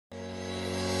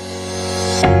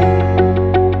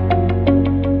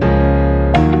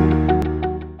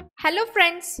Hello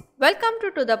friends, welcome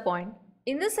to the Point.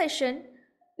 In this session,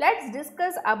 let's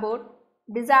discuss about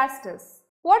disasters.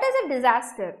 What is a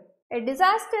disaster? A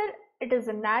disaster, it is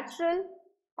a natural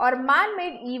or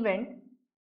man-made event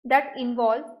that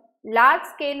involves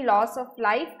large-scale loss of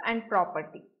life and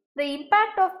property. The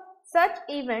impact of such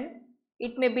event,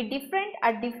 it may be different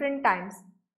at different times.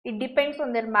 It depends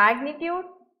on their magnitude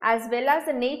as well as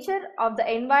the nature of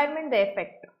the environment they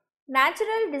affect.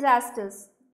 Natural disasters.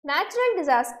 Natural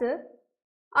disasters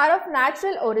are of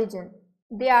natural origin.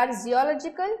 They are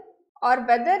geological or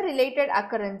weather-related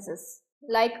occurrences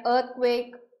like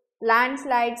earthquake,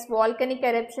 landslides, volcanic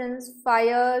eruptions,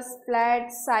 fires,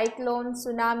 floods, cyclones,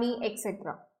 tsunami,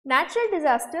 etc. Natural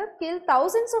disasters kill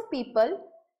thousands of people,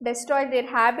 destroy their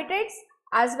habitats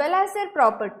as well as their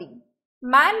property.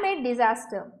 Man-made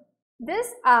disasters.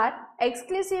 These are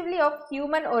exclusively of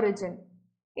human origin.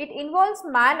 It involves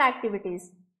man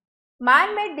activities.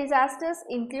 Man-made disasters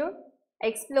include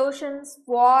explosions,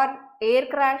 war, air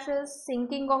crashes,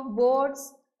 sinking of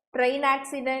boats, train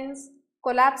accidents,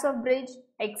 collapse of bridge,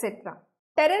 etc.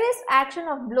 Terrorist action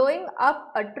of blowing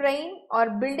up a train or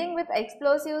building with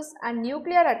explosives and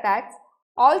nuclear attacks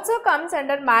also comes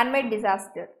under man-made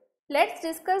disaster. Let's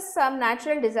discuss some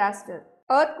natural disasters.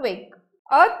 Earthquake.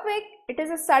 Earthquake, it is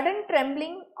a sudden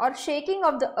trembling or shaking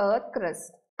of the earth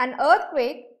crust. An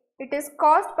earthquake, it is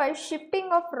caused by shifting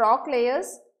of rock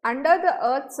layers under the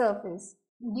earth's surface.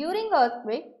 During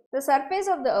earthquake, the surface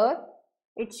of the earth,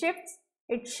 it shifts,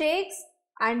 it shakes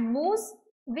and moves,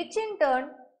 which in turn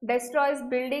destroys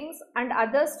buildings and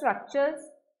other structures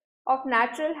of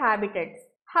natural habitats.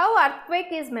 How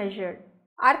earthquake is measured?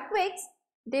 Earthquakes,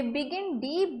 they begin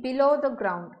deep below the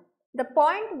ground. The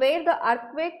point where the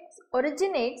earthquake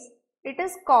originates, it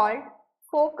is called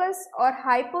focus or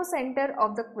hypocenter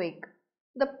of the quake.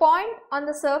 The point on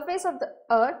the surface of the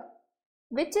earth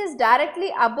which is directly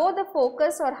above the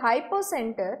focus or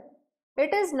hypocenter,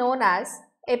 it is known as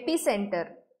epicenter.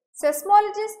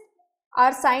 Seismologists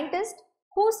are scientists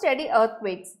who study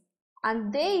earthquakes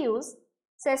and they use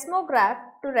seismograph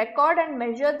to record and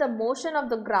measure the motion of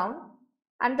the ground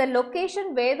and the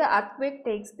location where the earthquake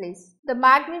takes place. The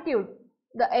magnitude,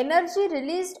 the energy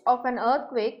released of an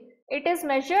earthquake, it is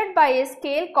measured by a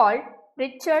scale called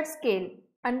Richter scale,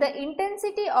 and the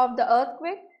intensity of the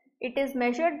earthquake, it is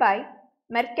measured by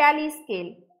Mercalli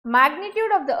scale.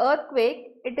 Magnitude of the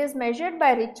earthquake, it is measured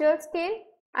by Richter scale,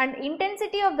 and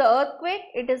intensity of the earthquake,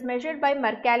 it is measured by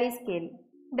Mercalli scale.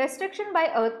 Destruction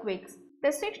by earthquakes.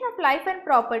 Destruction of life and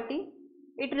property,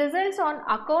 it results on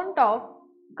account of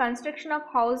construction of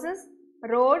houses,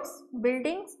 roads,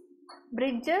 buildings,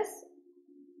 bridges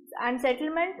and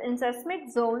settlements in seismic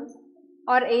zones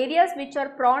or areas which are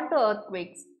prone to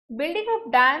earthquakes. Building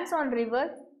of dams on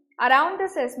rivers around the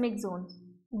seismic zones.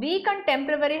 Weak and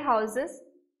temporary houses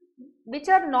which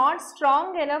are not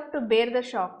strong enough to bear the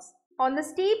shocks. On the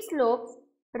steep slopes,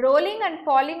 rolling and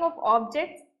falling of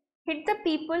objects hit the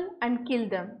people and kill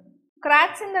them.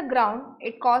 Cracks in the ground,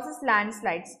 it causes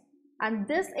landslides and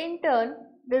this in turn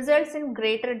results in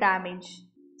greater damage.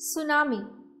 Tsunami.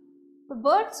 The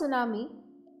word tsunami,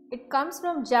 it comes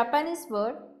from Japanese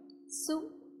word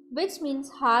su, which means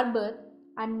harbor,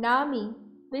 and nami,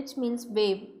 which means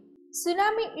wave.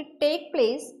 Tsunami, it takes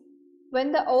place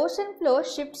when the ocean floor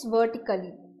shifts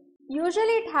vertically.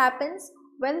 Usually it happens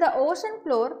when the ocean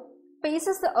floor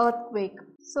faces the earthquake.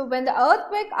 So when the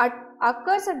earthquake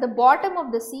occurs at the bottom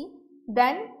of the sea,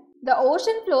 then the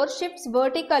ocean floor shifts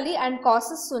vertically and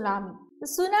causes tsunami. The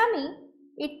tsunami,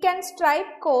 it can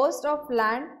strike coast of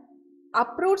land,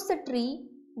 uproots the tree,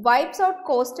 wipes out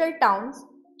coastal towns,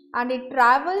 and it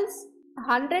travels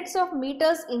hundreds of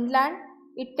meters inland.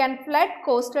 It can flood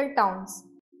coastal towns.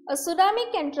 A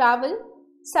tsunami can travel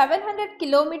 700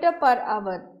 km per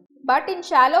hour, but in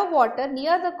shallow water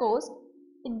near the coast,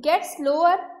 it gets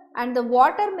slower and the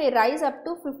water may rise up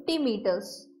to 50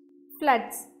 meters.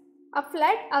 Floods. A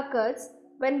flood occurs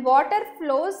when water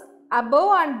flows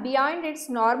above and beyond its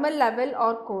normal level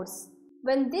or course.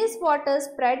 When this water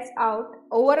spreads out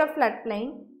over a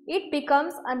floodplain, it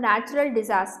becomes a natural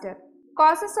disaster.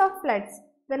 Causes of floods.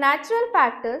 The natural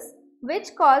factors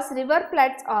which cause river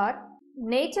floods are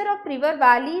nature of river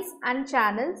valleys and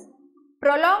channels,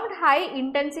 prolonged high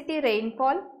intensity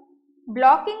rainfall,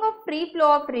 blocking of free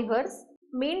flow of rivers,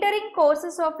 meandering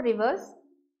courses of rivers,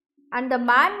 and the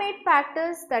man-made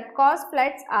factors that cause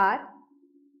floods are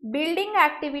building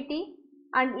activity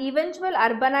and eventual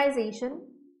urbanization,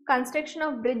 construction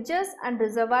of bridges and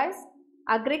reservoirs,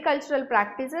 agricultural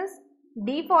practices,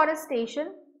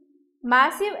 deforestation,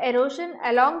 massive erosion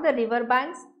along the river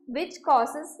banks which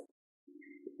causes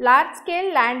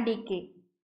large-scale land decay.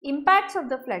 Impacts of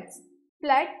the floods.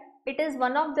 Flood, it is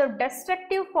one of the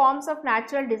destructive forms of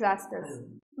natural disasters,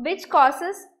 which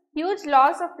causes huge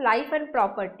loss of life and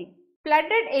property.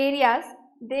 Flooded areas,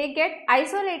 they get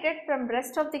isolated from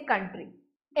rest of the country.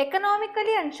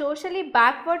 Economically and socially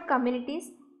backward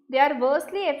communities, they are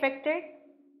worstly affected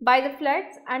by the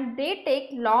floods and they take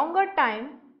longer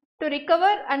time to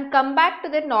recover and come back to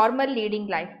their normal leading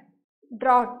life.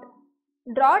 Drought.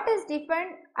 Drought is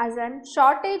defined as a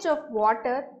shortage of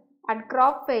water and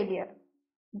crop failure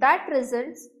that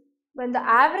results when the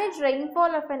average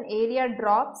rainfall of an area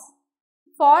drops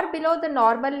far below the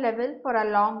normal level for a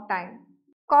long time.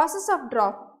 Causes of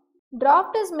drought.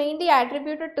 Drought is mainly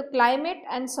attributed to climate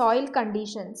and soil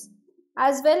conditions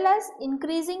as well as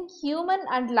increasing human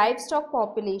and livestock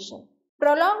population.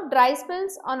 Prolonged dry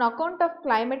spells on account of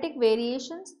climatic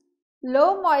variations,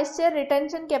 low moisture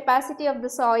retention capacity of the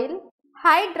soil,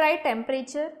 high dry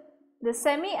temperature. The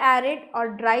semi-arid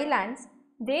or dry lands,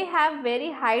 they have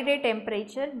very high day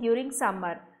temperature during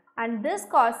summer and this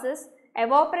causes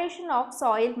evaporation of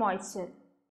soil moisture.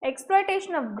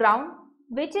 Exploitation of ground,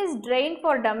 which is drained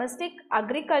for domestic,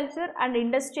 agriculture and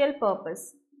industrial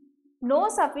purpose. No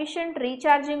sufficient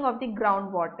recharging of the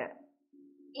groundwater.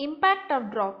 Impact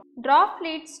of drought. Drought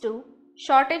leads to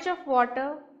shortage of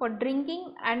water for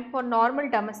drinking and for normal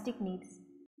domestic needs.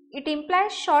 It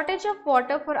implies shortage of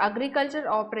water for agriculture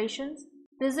operations,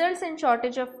 results in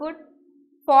shortage of food,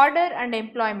 fodder and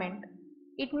employment.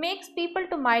 It makes people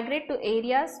to migrate to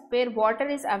areas where water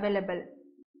is available.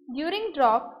 During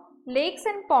drought, lakes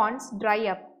and ponds dry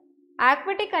up.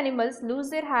 Aquatic animals lose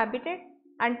their habitat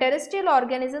and terrestrial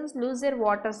organisms lose their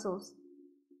water source.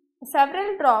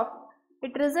 Several droughts,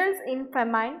 it results in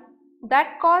famine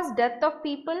that cause death of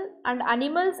people and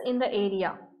animals in the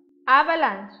area.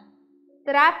 Avalanche.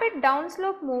 The rapid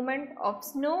downslope movement of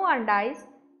snow and ice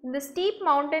in the steep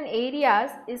mountain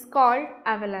areas is called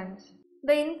avalanche.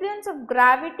 The influence of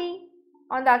gravity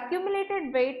on the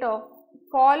accumulated weight of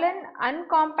fallen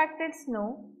uncompacted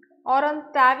snow or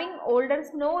on thawing older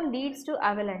snow leads to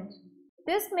avalanche.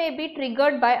 This may be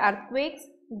triggered by earthquakes,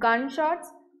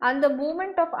 gunshots and the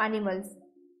movement of animals.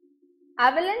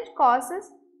 Avalanche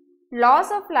causes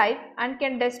loss of life and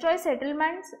can destroy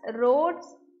settlements, roads,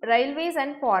 railways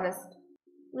and forests.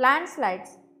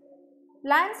 Landslides.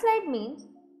 Landslide means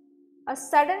a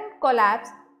sudden collapse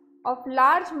of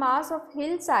large mass of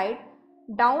hillside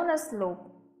down a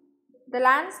slope. The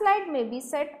landslide may be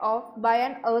set off by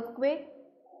an earthquake,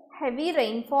 heavy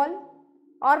rainfall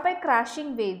or by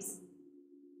crashing waves.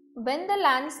 When the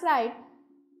landslide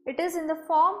it is in the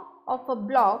form of a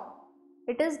block,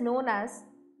 it is known as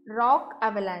rock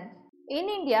avalanche. In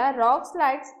India, rock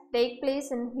slides take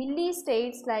place in hilly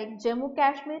states like Jammu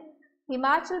Kashmir,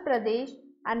 Himachal Pradesh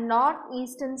and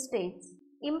northeastern states.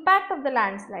 Impact of the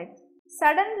landslides.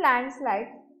 Sudden landslides,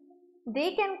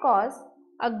 they can cause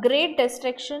a great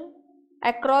destruction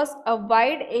across a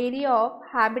wide area of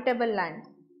habitable land.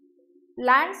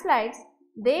 Landslides,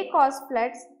 they cause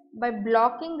floods by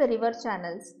blocking the river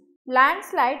channels.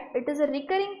 Landslide, it is a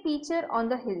recurring feature on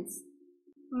the hills.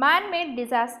 Man-made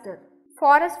disaster.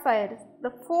 Forest fires.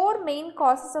 The four main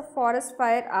causes of forest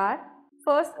fire are: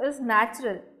 first is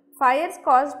natural, fires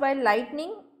caused by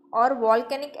lightning or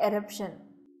volcanic eruption.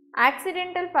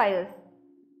 Accidental fires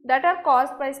that are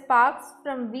caused by sparks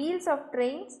from wheels of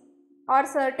trains or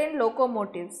certain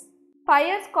locomotives.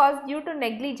 Fires caused due to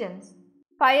negligence.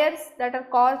 Fires that are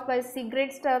caused by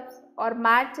cigarette stubs or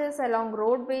matches along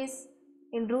roadways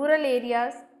in rural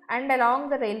areas and along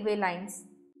the railway lines.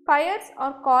 Fires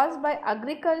are caused by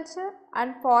agriculture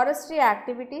and forestry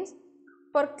activities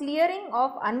for clearing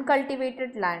of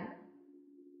uncultivated land.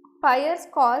 Fires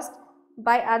caused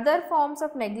by other forms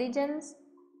of negligence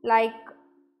like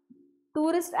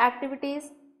tourist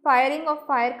activities, firing of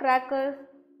firecrackers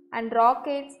and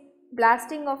rockets,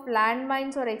 blasting of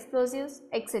landmines or explosives,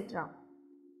 etc.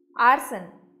 Arson.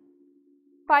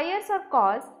 Fires are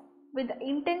caused with the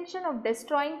intention of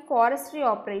destroying forestry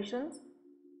operations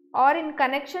or in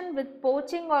connection with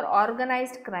poaching or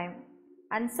organized crime,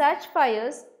 and such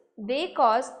fires, they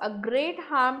cause a great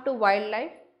harm to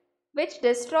wildlife which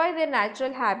destroy their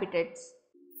natural habitats.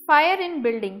 Fire in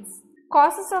buildings.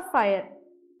 Causes of fire.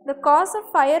 The cause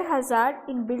of fire hazard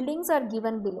in buildings are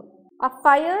given below. A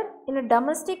fire in a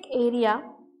domestic area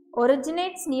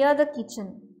originates near the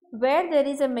kitchen where there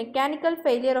is a mechanical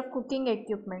failure of cooking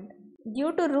equipment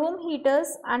due to room heaters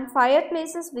and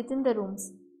fireplaces within the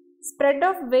rooms. Spread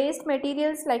of waste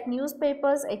materials like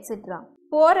newspapers, etc.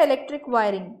 Poor electric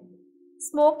wiring.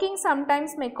 Smoking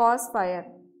sometimes may cause fire.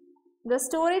 The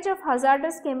storage of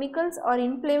hazardous chemicals or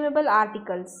inflammable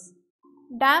articles.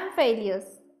 Dam failures.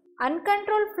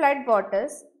 Uncontrolled flood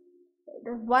waters It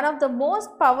is one of the most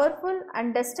powerful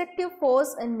and destructive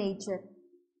force in nature.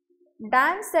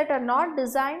 Dams that are not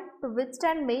designed to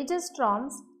withstand major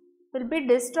storms will be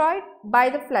destroyed by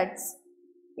the floods.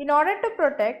 In order to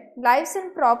protect lives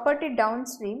and property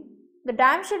downstream, the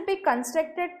dam should be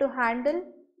constructed to handle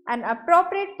an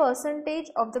appropriate percentage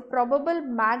of the probable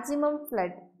maximum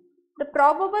flood. The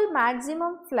probable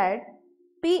maximum flood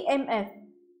 (PMF)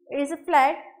 is a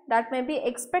flood that may be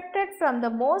expected from the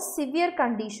most severe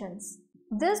conditions.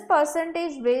 This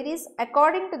percentage varies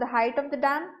according to the height of the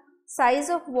dam, size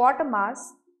of water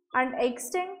mass, and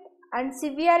extent and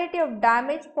severity of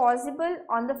damage possible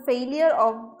on the failure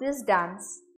of these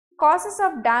dams. Causes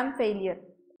of dam failure.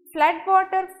 Flood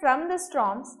water from the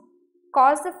storms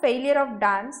cause the failure of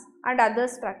dams and other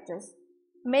structures.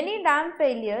 Many dam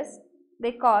failures,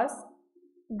 they cause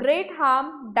great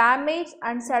harm, damage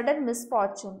and sudden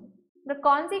misfortune. The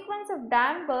consequences of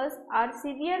dam bursts are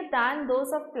severe than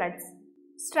those of floods.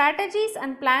 Strategies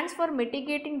and plans for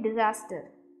mitigating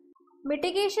disaster.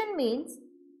 Mitigation means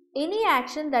any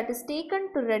action that is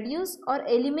taken to reduce or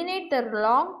eliminate the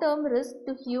long-term risk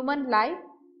to human life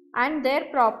and their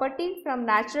property from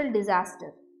natural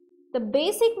disaster. The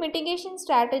basic mitigation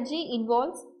strategy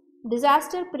involves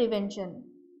disaster prevention,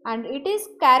 and it is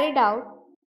carried out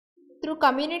through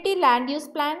community land use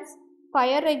plans,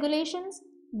 fire regulations,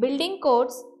 building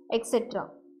codes, etc.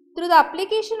 Through the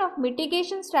application of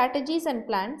mitigation strategies and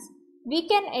plans, we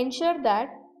can ensure that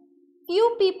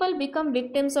few people become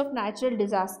victims of natural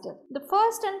disaster. The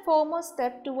first and foremost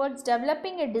step towards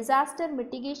developing a disaster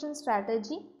mitigation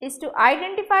strategy is to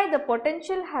identify the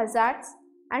potential hazards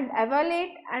and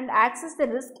evaluate and assess the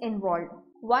risk involved.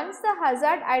 Once the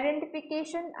hazard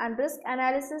identification and risk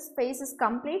analysis phase is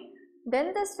complete,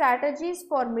 then the strategies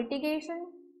for mitigation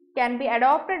can be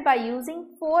adopted by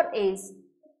using 4 A's: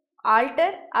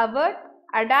 alter, avert,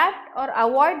 adapt or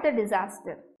avoid the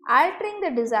disaster. Altering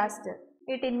the disaster.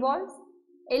 It involves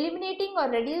eliminating or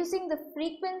reducing the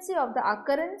frequency of the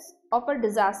occurrence of a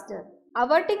disaster.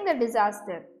 Averting the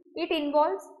disaster. It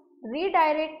involves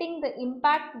redirecting the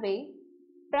impact way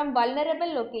from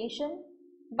vulnerable location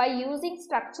by using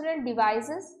structural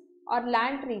devices or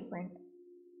land treatment,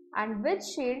 and which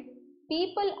shield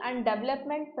people and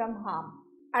development from harm.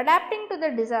 Adapting to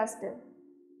the disaster.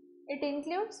 It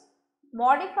includes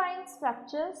modifying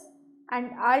structures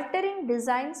and altering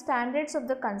design standards of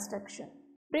the construction.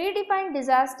 Predefined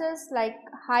disasters like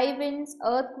high winds,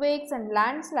 earthquakes and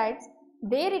landslides,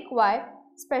 they require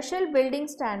special building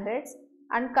standards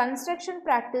and construction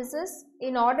practices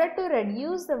in order to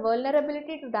reduce the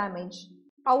vulnerability to damage.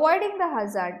 Avoiding the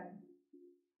hazard.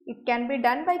 It can be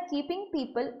done by keeping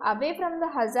people away from the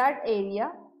hazard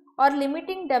area or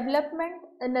limiting development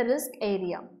in a risk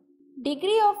area.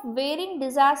 Degree of varying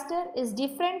disaster is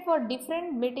different for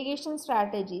different mitigation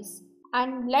strategies,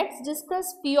 and let's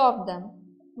discuss few of them.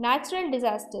 Natural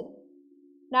disaster.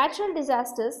 Natural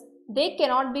disasters, they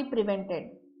cannot be prevented,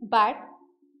 but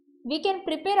we can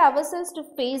prepare ourselves to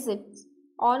face its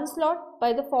onslaught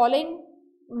by the following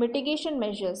mitigation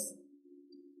measures.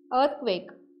 Earthquake.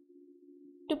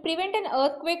 To prevent an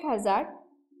earthquake hazard,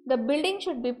 the building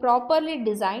should be properly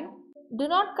designed. Do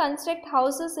not construct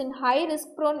houses in high risk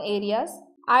prone areas.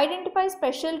 Identify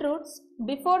special routes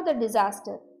before the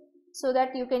disaster so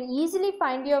that you can easily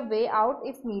find your way out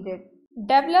if needed.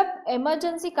 Develop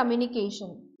emergency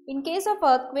communication. In case of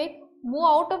earthquake, move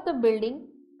out of the building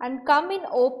and come in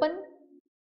open,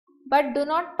 but do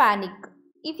not panic.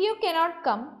 If you cannot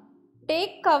come,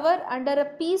 take cover under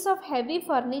a piece of heavy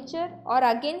furniture or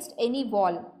against any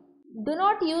wall. Do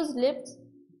not use lifts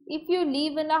if you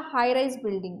live in a high-rise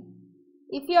building.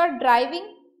 If you are driving,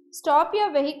 stop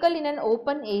your vehicle in an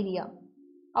open area.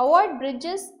 Avoid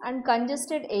bridges and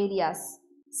congested areas.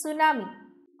 Tsunami.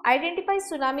 Identify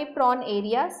tsunami-prone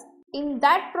areas. In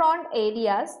that prone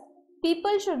areas,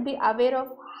 people should be aware of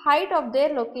height of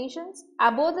their locations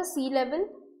above the sea level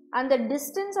and the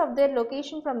distance of their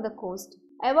location from the coast.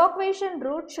 Evacuation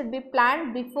route should be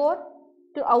planned before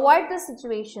to avoid the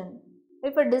situation.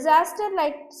 If a disaster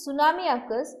like tsunami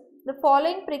occurs, the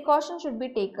following precautions should be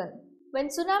taken. When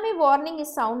tsunami warning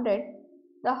is sounded,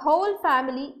 the whole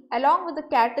family along with the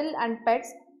cattle and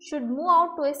pets should move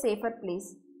out to a safer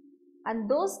place, and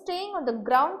those staying on the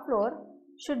ground floor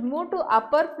should move to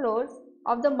upper floors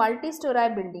of the multi-story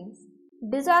buildings.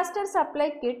 Disaster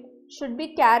supply kit should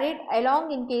be carried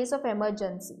along in case of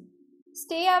emergency.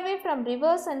 Stay away from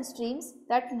rivers and streams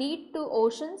that lead to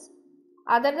oceans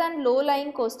other than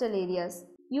low-lying coastal areas.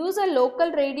 Use a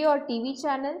local radio or TV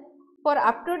channel for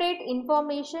up-to-date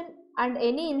information and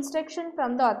any instruction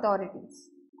from the authorities.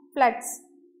 Floods.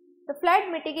 The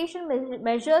flood mitigation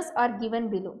measures are given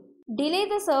below. delay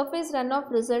the surface runoff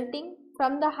resulting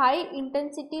from the high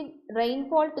intensity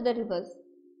rainfall to the rivers,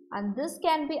 and this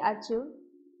can be achieved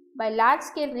by large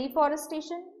scale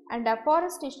reforestation and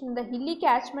afforestation in the hilly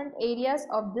catchment areas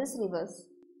of these rivers.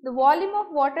 The volume of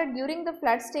water during the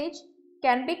flood stage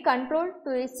can be controlled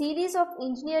through a series of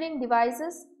engineering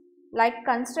devices like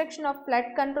construction of flood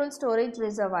control storage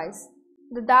reservoirs.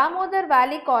 The Damodar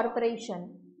Valley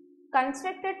Corporation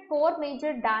constructed 4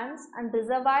 major dams and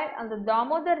reservoirs on the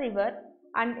Damodar River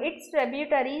and its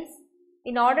tributaries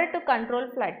in order to control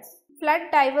floods. Flood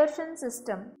diversion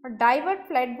system divert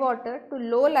flood water to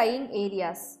low-lying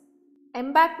areas.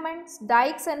 Embankments,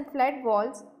 dikes and flood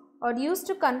walls are used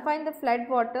to confine the flood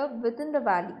water within the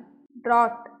valley.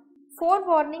 Drought.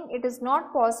 Forewarning, it is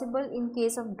not possible in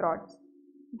case of droughts,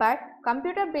 but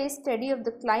computer-based study of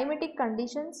the climatic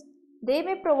conditions, they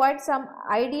may provide some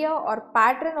idea or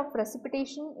pattern of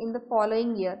precipitation in the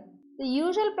following year. The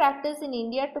usual practice in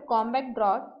India to combat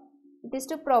drought, it is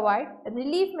to provide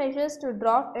relief measures to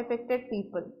drought affected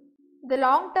people. The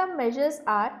long-term measures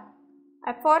are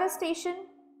afforestation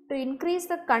to increase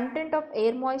the content of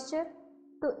air moisture,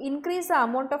 to increase the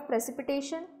amount of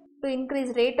precipitation, to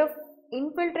increase rate of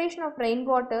infiltration of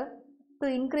rainwater, to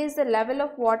increase the level of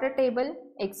water table,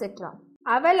 etc.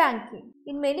 Avalanche.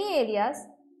 In many areas,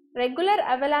 regular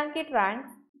avalanche tracks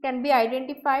can be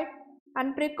identified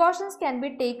and precautions can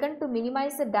be taken to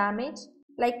minimize the damage,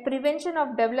 like prevention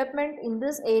of development in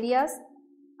these areas,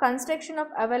 construction of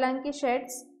avalanche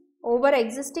sheds over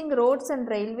existing roads and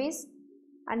railways,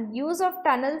 and use of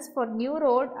tunnels for new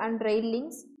road and rail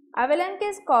links.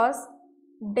 Avalanches cause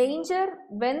danger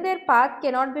when their path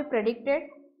cannot be predicted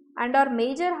and are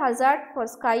major hazard for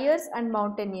skiers and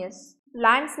mountaineers.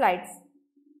 Landslides.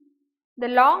 The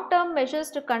long-term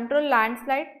measures to control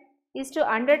landslide is to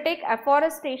undertake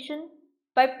afforestation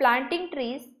by planting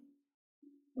trees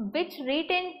which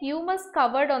retain humus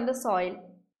covered on the soil.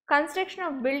 Construction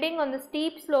of building on the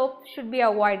steep slope should be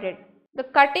avoided. The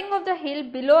cutting of the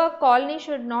hill below a colony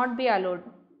should not be allowed.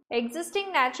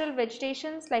 Existing natural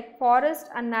vegetations like forest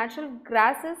and natural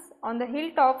grasses on the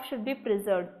hilltop should be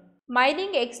preserved.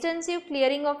 Mining, extensive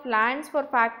clearing of lands for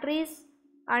factories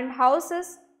and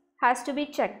houses has to be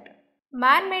checked.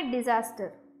 Man-made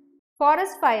disaster.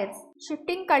 Forest fires.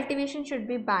 Shifting cultivation should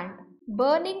be banned.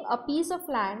 Burning a piece of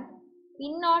land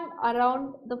in and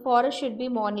around the forest should be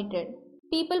monitored.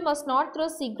 People must not throw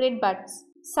cigarette butts.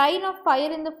 Sign of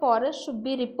fire in the forest should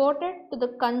be reported to the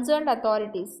concerned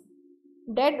authorities.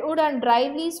 Dead wood and dry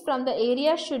leaves from the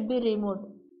area should be removed.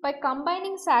 By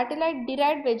combining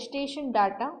satellite-derived vegetation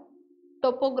data,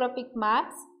 topographic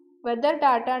maps, weather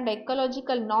data and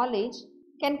ecological knowledge,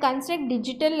 can construct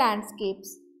digital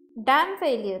landscapes. Dam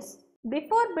failures.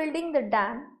 Before building the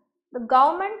dam, the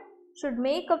government should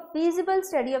make a feasible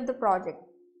study of the project.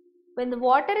 When the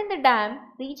water in the dam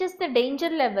reaches the danger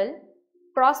level,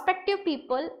 prospective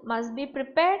people must be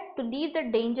prepared to leave the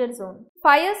danger zone.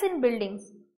 Fires in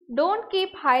buildings. Don't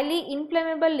keep highly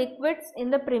inflammable liquids in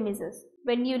the premises.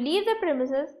 When you leave the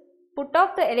premises, put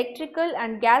off the electrical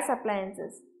and gas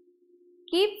appliances.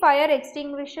 Keep fire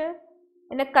extinguisher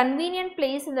in a convenient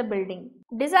place in the building.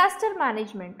 Disaster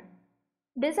management.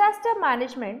 Disaster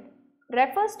management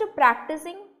refers to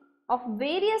practicing of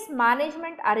various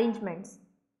management arrangements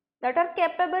that are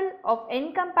capable of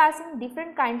encompassing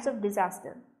different kinds of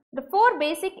disaster. The 4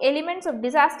 basic elements of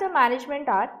disaster management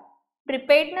are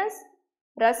preparedness,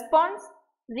 response,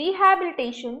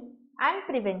 rehabilitation and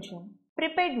prevention.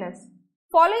 Preparedness.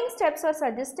 Following steps are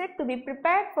suggested to be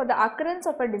prepared for the occurrence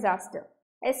of a disaster.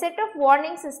 A set of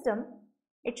warning system,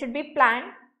 it should be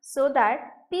planned so that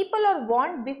people are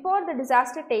warned before the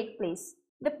disaster takes place.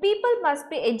 The people must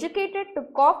be educated to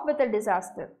cope with a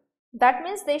disaster. That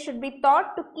means they should be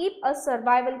taught to keep a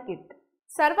survival kit.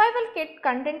 Survival kit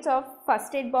contains of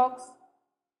first aid box,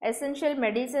 essential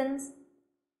medicines,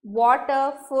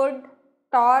 water, food,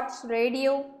 torch,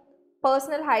 radio,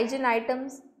 personal hygiene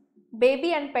items,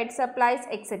 baby and pet supplies,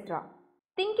 etc.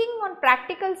 Thinking on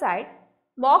practical side,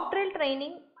 mock drill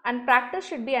training and practice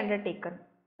should be undertaken.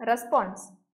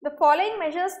 Response. The following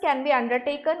measures can be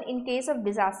undertaken in case of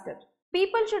disaster.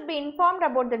 People should be informed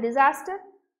about the disaster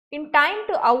in time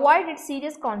to avoid its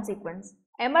serious consequence.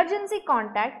 Emergency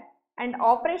contact and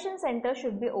operation center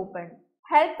should be opened.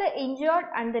 Help the injured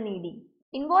and the needy.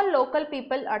 Involve local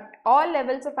people at all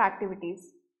levels of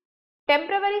activities.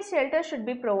 Temporary shelter should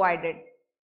be provided.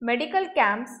 Medical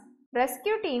camps,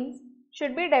 rescue teams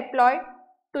should be deployed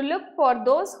to look for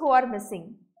those who are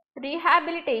missing.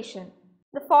 Rehabilitation.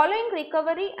 The following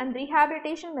recovery and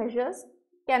rehabilitation measures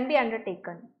can be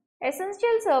undertaken.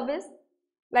 Essential service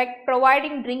like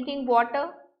providing drinking water,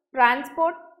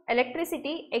 transport,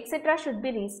 electricity, etc. should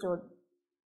be restored.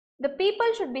 The people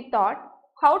should be taught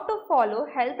how to follow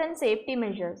health and safety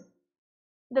measures.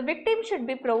 The victims should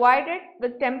be provided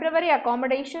with temporary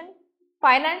accommodation,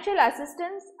 financial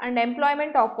assistance and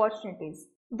employment opportunities.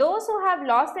 Those who have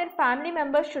lost their family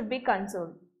members should be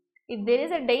consoled. If there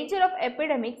is a danger of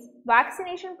epidemics,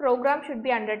 vaccination program should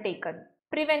be undertaken.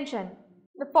 Prevention.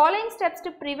 The following steps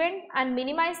to prevent and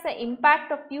minimize the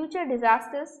impact of future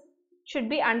disasters should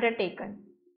be undertaken.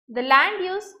 The land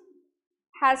use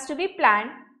has to be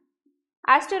planned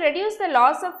as to reduce the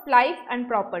loss of life and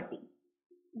property.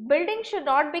 Buildings should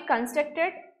not be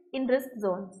constructed in risk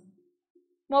zones.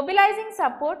 Mobilizing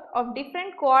support of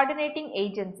different coordinating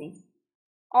agencies.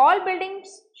 All buildings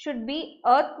should be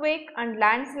earthquake and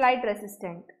landslide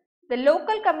resistant. The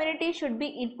local community should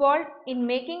be involved in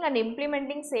making and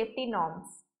implementing safety norms.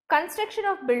 Construction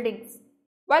of buildings.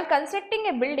 While constructing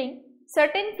a building,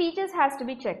 certain features has to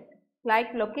be checked,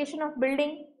 like location of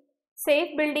building,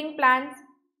 safe building plans,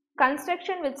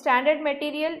 construction with standard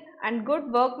material and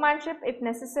good workmanship if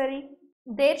necessary.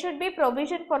 There should be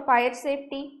provision for fire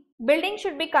safety. Buildings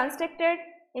should be constructed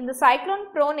in the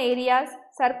cyclone prone areas.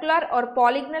 Circular or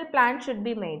polygonal plans should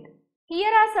be made.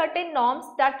 Here are certain norms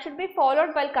that should be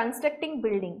followed while constructing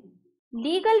building.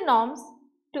 Legal norms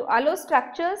to allow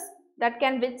structures that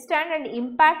can withstand and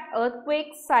impact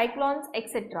earthquakes, cyclones,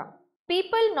 etc.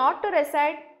 People not to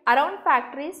reside around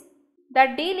factories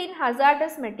that deal in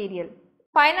hazardous material.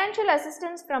 Financial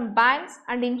assistance from banks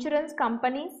and insurance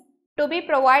companies to be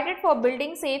provided for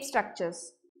building safe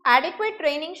structures. Adequate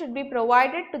training should be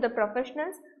provided to the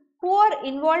professionals who are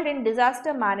involved in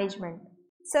disaster management.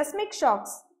 Seismic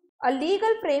shocks. A legal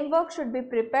framework should be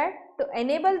prepared to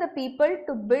enable the people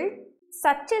to build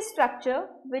such a structure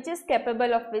which is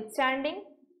capable of withstanding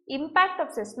impact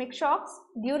of seismic shocks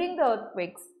during the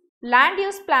earthquakes. Land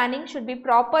use planning should be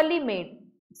properly made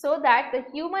so that the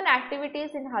human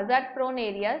activities in hazard-prone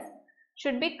areas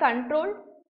should be controlled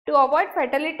to avoid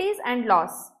fatalities and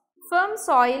loss. Firm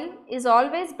soil is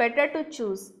always better to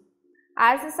choose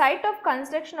as the site of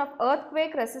construction of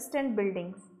earthquake-resistant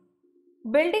buildings.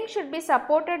 Buildings should be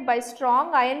supported by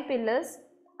strong iron pillars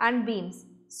and beams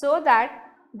so that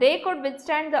they could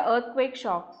withstand the earthquake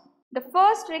shocks. The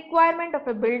first requirement of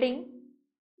a building,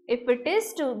 if it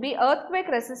is to be earthquake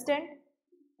resistant,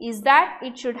 is that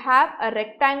it should have a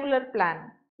rectangular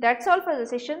plan. That's all for the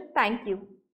session. Thank you.